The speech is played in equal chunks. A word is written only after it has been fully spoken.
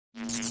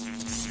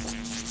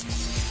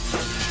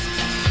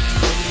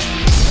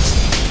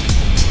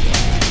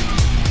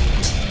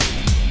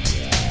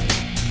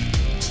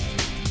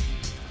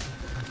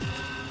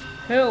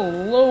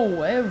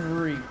Hello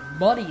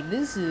everybody,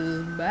 this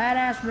is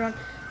Badass Run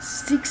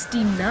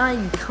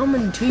 69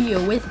 coming to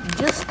you with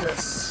just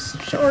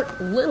a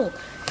short little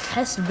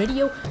test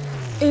video.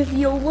 If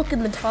you look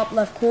in the top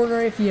left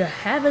corner, if you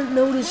haven't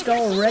noticed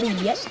already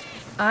yet,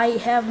 I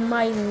have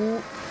my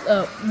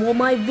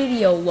my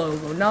video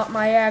logo, not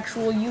my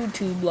actual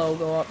YouTube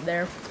logo up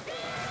there.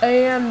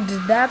 And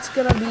that's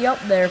gonna be up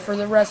there for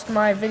the rest of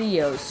my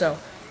videos, so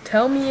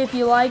tell me if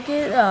you like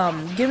it.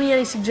 Give me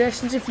any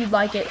suggestions if you'd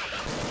like it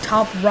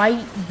top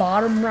right,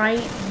 bottom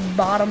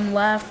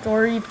left,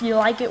 or if you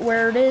like it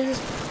where it is,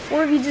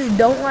 or if you just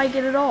don't like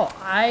it at all.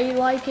 I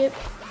like it,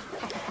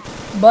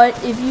 but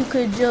if you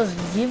could just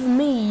give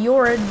me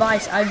your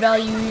advice, I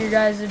value your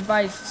guys'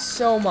 advice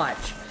so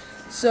much.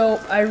 So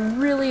I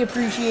really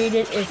appreciate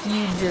it if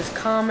you just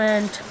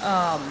comment.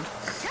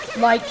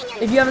 Like,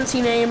 if you haven't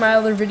seen any of my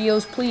other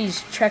videos,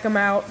 please check them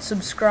out,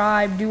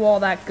 subscribe, do all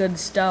that good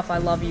stuff. I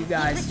love you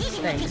guys.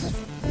 Thanks.